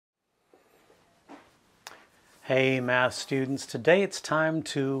Hey math students, today it's time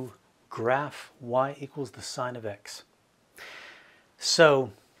to graph y equals the sine of x.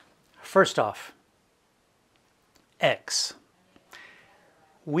 So first off, x.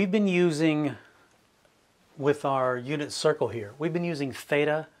 We've been using, with our unit circle here, we've been using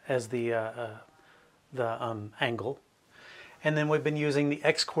theta as the angle, and then we've been using the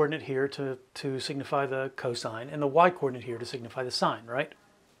x-coordinate here to signify the cosine, and the y-coordinate here to signify the sine, right?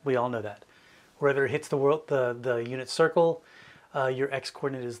 We all know that. Whether it hits the unit circle, your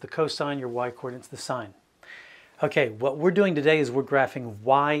x-coordinate is the cosine, your y-coordinate is the sine. Okay, what we're doing today is we're graphing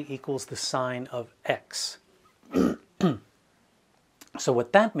y equals the sine of x. So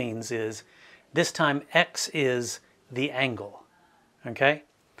what that means is, this time x is the angle, okay?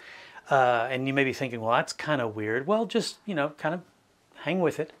 And you may be thinking, well, that's kind of weird. Well, just, kind of hang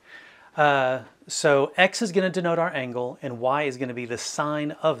with it. So x is going to denote our angle, and y is going to be the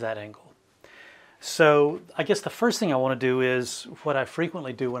sine of that angle. So I guess the first thing I want to do is what I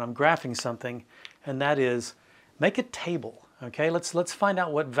frequently do when I'm graphing something, and that is make a table. Okay, let's find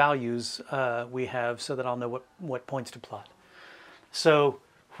out what values we have so that I'll know what points to plot. So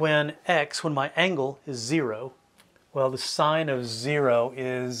when my angle is 0, well, the sine of 0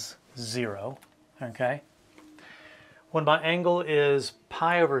 is 0. Okay. When my angle is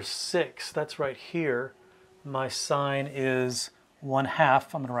pi over 6, that's right here, my sine is 1/2.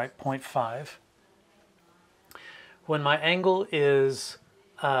 I'm going to write 0.5. When my angle is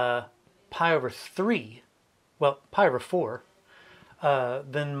pi over 3, well, pi over 4,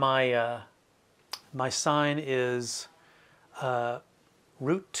 then my sine is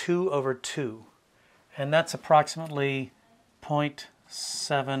root 2 over 2, and that's approximately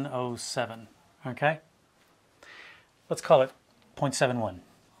 0.707, okay? Let's call it 0.71.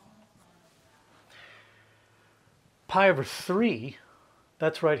 Pi over 3,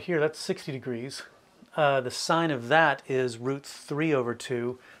 that's right here, that's 60 degrees. The sine of that is root 3 over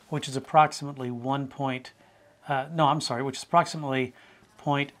 2, which is approximately which is approximately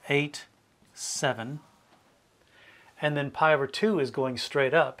 0.87. And then pi over 2 is going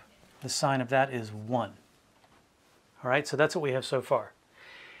straight up. The sine of that is 1. All right, so that's what we have so far.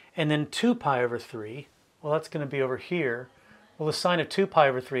 And then 2 pi over 3, well, that's going to be over here. Well, the sine of 2 pi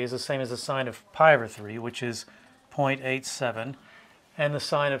over 3 is the same as the sine of pi over 3, which is 0.87. And the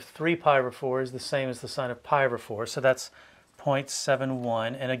sine of 3 pi over 4 is the same as the sine of pi over 4, so that's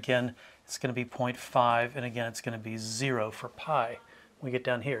 0.71, and again, it's going to be 0.5, and again, it's going to be 0 for pi when we get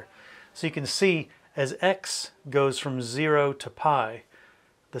down here. So you can see, as x goes from 0 to pi,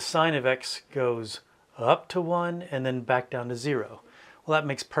 the sine of x goes up to 1 and then back down to 0. Well, that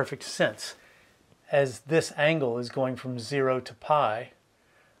makes perfect sense. As this angle is going from 0 to pi,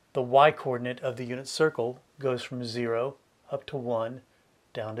 the y-coordinate of the unit circle goes from 0 up to 1,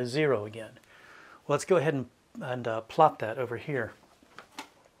 down to 0 again. Well, let's go ahead and plot that over here.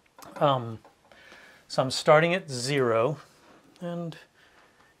 So I'm starting at 0, and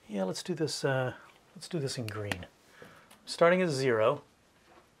yeah, let's do this in green. I'm starting at 0,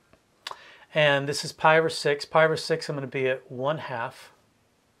 and this is pi over 6. Pi over 6, I'm going to be at 1/2,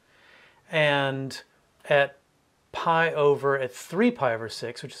 and at 3 pi over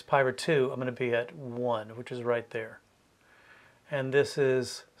 6, which is pi over 2, I'm going to be at 1, which is right there. And this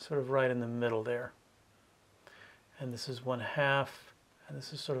is sort of right in the middle there. And this is 1/2, and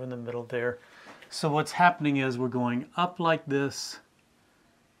this is sort of in the middle there. So what's happening is we're going up like this,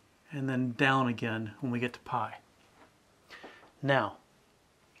 and then down again when we get to pi. Now,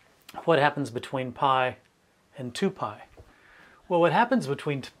 what happens between pi and 2 pi? Well, what happens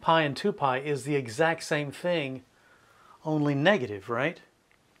between pi and 2 pi is the exact same thing, only negative, right?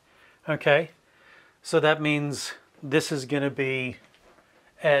 Okay, so that means this is going to be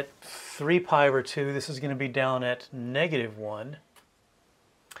at 3 pi over 2, this is going to be down at -1.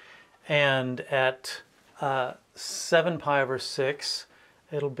 And at 7 pi over 6,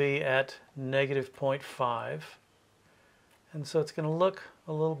 it'll be at -0.5. And so it's going to look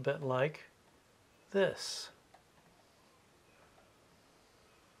a little bit like this.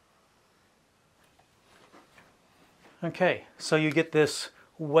 Okay, so you get this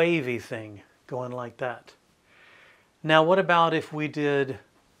wavy thing going like that. Now, what about if we did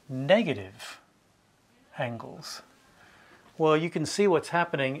negative angles? Well, you can see what's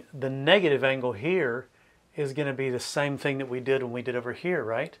happening. The negative angle here is going to be the same thing that we did when we did over here,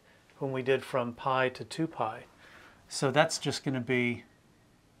 right? When we did from pi to 2 pi. So that's just going to be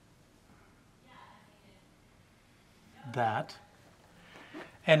that.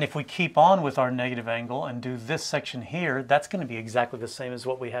 And if we keep on with our negative angle and do this section here, that's going to be exactly the same as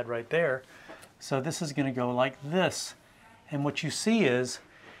what we had right there. So this is going to go like this. And what you see is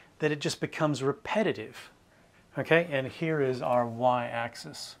that it just becomes repetitive. Okay, and here is our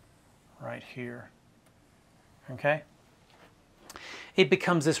y-axis right here. Okay? It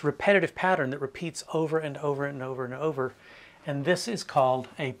becomes this repetitive pattern that repeats over and over and over and over, and this is called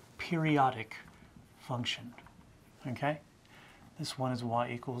a periodic function. Okay? This one is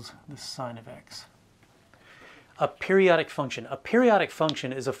y equals the sine of x. A periodic function. A periodic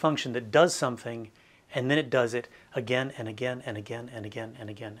function is a function that does something and then it does it again and again and again and again and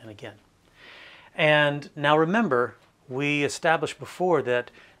again and again. And now remember, we established before that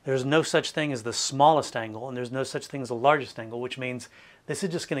there's no such thing as the smallest angle and there's no such thing as the largest angle, which means this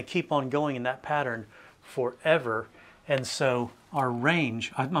is just going to keep on going in that pattern forever. And so our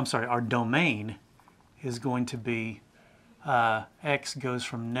range, our domain is going to be x goes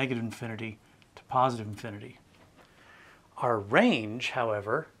from negative infinity to positive infinity. Our range,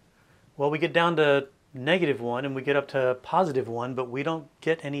 however, well, we get down to -1 and we get up to +1, but we don't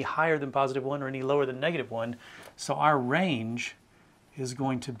get any higher than +1 or any lower than -1. So our range is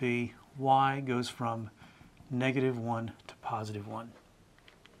going to be y goes from -1 to +1.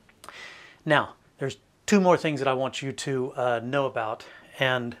 Now, there's two more things that I want you to know about,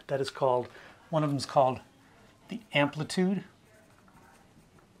 and that is called, one of them is called the amplitude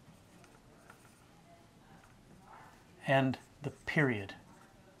and the period.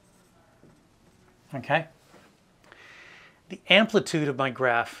 Okay? The amplitude of my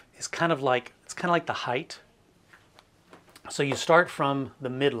graph is kind of like the height. So you start from the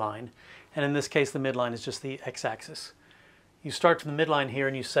midline, and in this case the midline is just the x-axis. You start from the midline here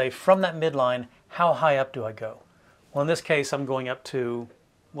and you say, from that midline, how high up do I go? Well, in this case I'm going up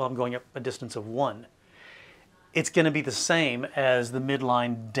a distance of 1. It's going to be the same as the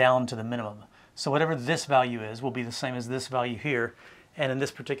midline down to the minimum. So whatever this value is will be the same as this value here, and in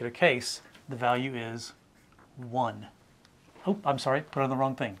this particular case the value is 1. Oh, I'm sorry, put on the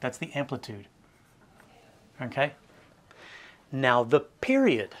wrong thing. That's the amplitude. Okay? Now the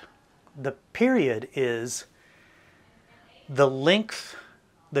period. The period is the length,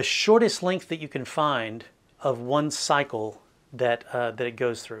 the shortest length that you can find of one cycle that it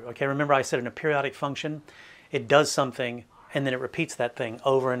goes through. Okay, remember I said in a periodic function, it does something and then it repeats that thing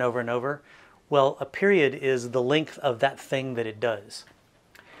over and over and over. Well, a period is the length of that thing that it does.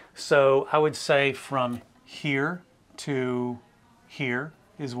 So I would say from here to here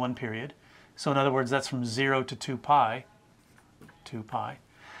is one period. So in other words, that's from 0 to 2 pi.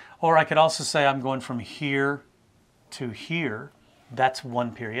 Or I could also say I'm going from here to here. That's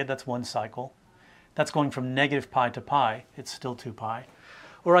one period, that's one cycle. That's going from -pi to pi, it's still 2 pi.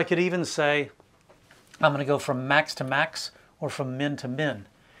 Or I could even say I'm going to go from max to max or from min to min.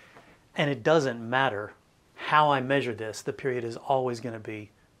 And it doesn't matter how I measure this, the period is always going to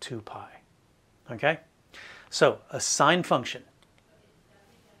be 2 pi. Okay? So a sine function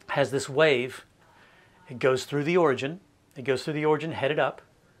has this wave. It goes through the origin. It goes through the origin headed up.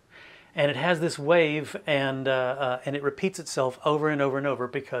 And it has this wave and it repeats itself over and over and over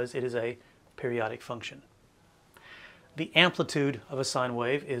because it is a periodic function. The amplitude of a sine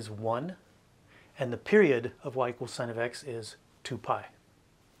wave is 1. And the period of y equals sine of x is 2 pi.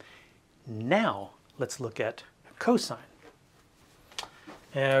 Now, let's look at cosine.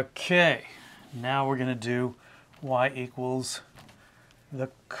 Okay, now we're going to do y equals the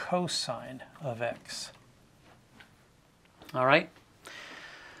cosine of x. All right?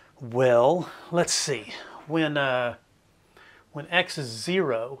 Well, let's see. When x is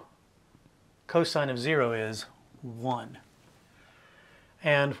 0, cosine of 0 is 1.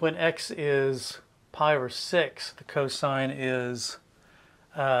 And when x is pi over 6, the cosine is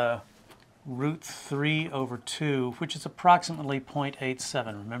root 3 over 2, which is approximately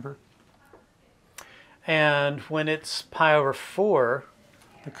 0.87, remember? And when it's pi over 4,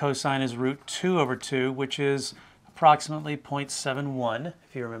 the cosine is root 2 over 2, which is approximately 0.71,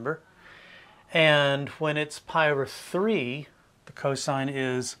 if you remember. And when it's pi over 3, the cosine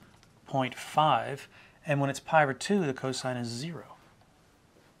is 0.5. And when it's pi over 2, the cosine is 0.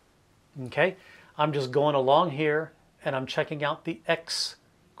 Okay? I'm just going along here, and I'm checking out the x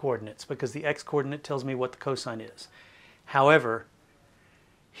coordinates, because the x coordinate tells me what the cosine is. However,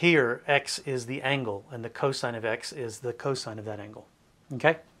 here x is the angle, and the cosine of x is the cosine of that angle.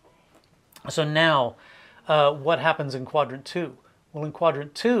 Okay? So now, what happens in quadrant 2? Well, in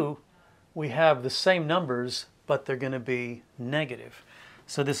quadrant 2, we have the same numbers, but they're going to be negative.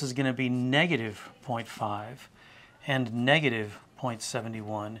 So this is going to be negative 0.5, and negative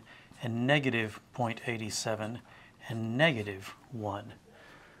 0.71, and negative 0.87, and negative 1.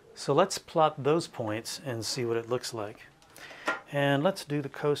 So let's plot those points and see what it looks like. And let's do the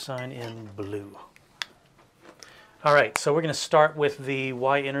cosine in blue. All right, so we're going to start with the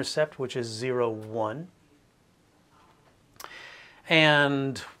y-intercept, which is 0, 1.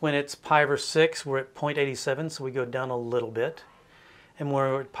 And when it's pi over 6, we're at 0.87, so we go down a little bit. And when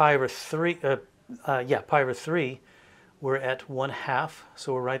we're at pi over 3, pi over 3, we're at 1/2,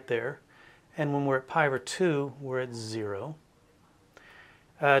 so we're right there. And when we're at pi over 2, we're at 0.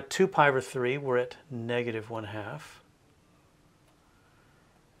 2 pi over 3, we're at -1/2.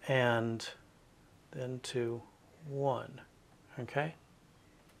 And then to 1, okay?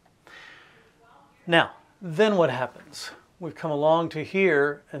 Now, then what happens? We've come along to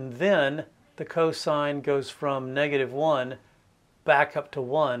here, and then the cosine goes from -1 back up to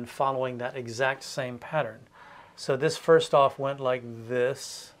 1, following that exact same pattern. So this first off went like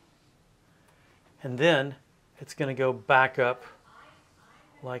this, and then it's going to go back up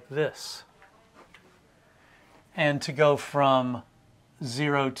like this. And to go from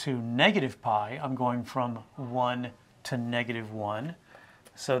 0 to -pi, I'm going from 1 to -1.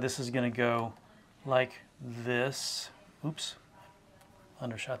 So this is going to go like this. Oops,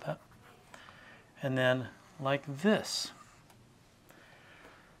 undershot that. And then like this.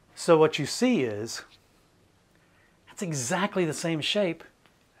 So what you see is, it's exactly the same shape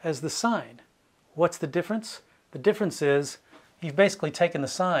as the sine. What's the difference? The difference is, you've basically taken the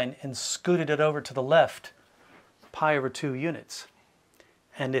sine and scooted it over to the left pi over 2 units.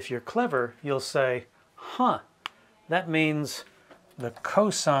 And if you're clever, you'll say, huh, that means the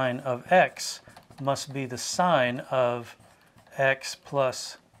cosine of x must be the sine of x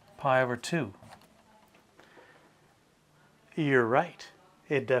plus pi over 2. You're right.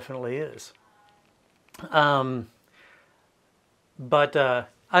 It definitely is. But I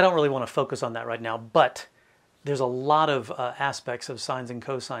don't really want to focus on that right now, but there's a lot of aspects of sines and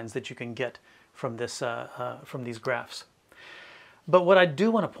cosines that you can get from this from these graphs. But what I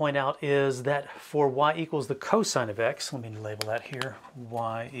do want to point out is that for y equals the cosine of x, let me label that here,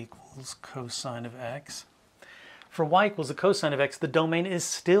 y equals cosine of x. For y equals the cosine of x, the domain is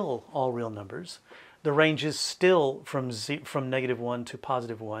still all real numbers. The range is still from -1 to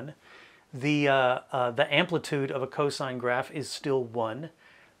 +1. The amplitude of a cosine graph is still 1.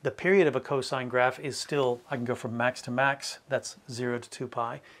 The period of a cosine graph is still, I can go from max to max, that's 0 to 2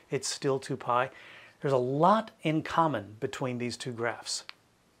 pi. It's still 2 pi. There's a lot in common between these two graphs.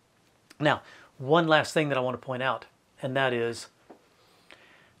 Now, one last thing that I want to point out, and that is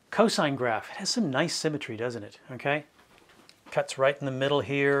cosine graph. It has some nice symmetry, doesn't it? Okay? Cuts right in the middle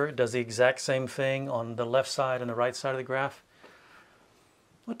here. It does the exact same thing on the left side and the right side of the graph.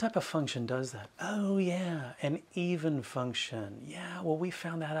 What type of function does that? Oh yeah, an even function. Yeah, well we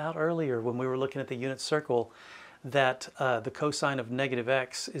found that out earlier when we were looking at the unit circle, that the cosine of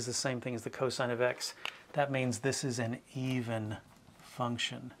 -x is the same thing as the cosine of x. That means this is an even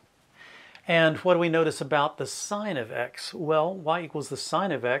function. And what do we notice about the sine of x? Well, y equals the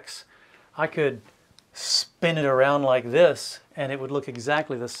sine of x. I could spin it around like this and it would look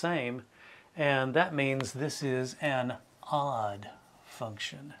exactly the same. And that means this is an odd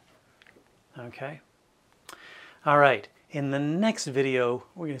function. Okay? All right. In the next video,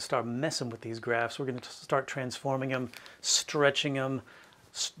 we're going to start messing with these graphs. We're going to start transforming them, stretching them,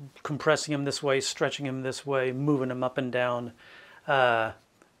 compressing them this way, stretching them this way, moving them up and down.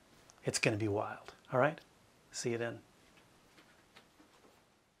 It's going to be wild. All right? See you then.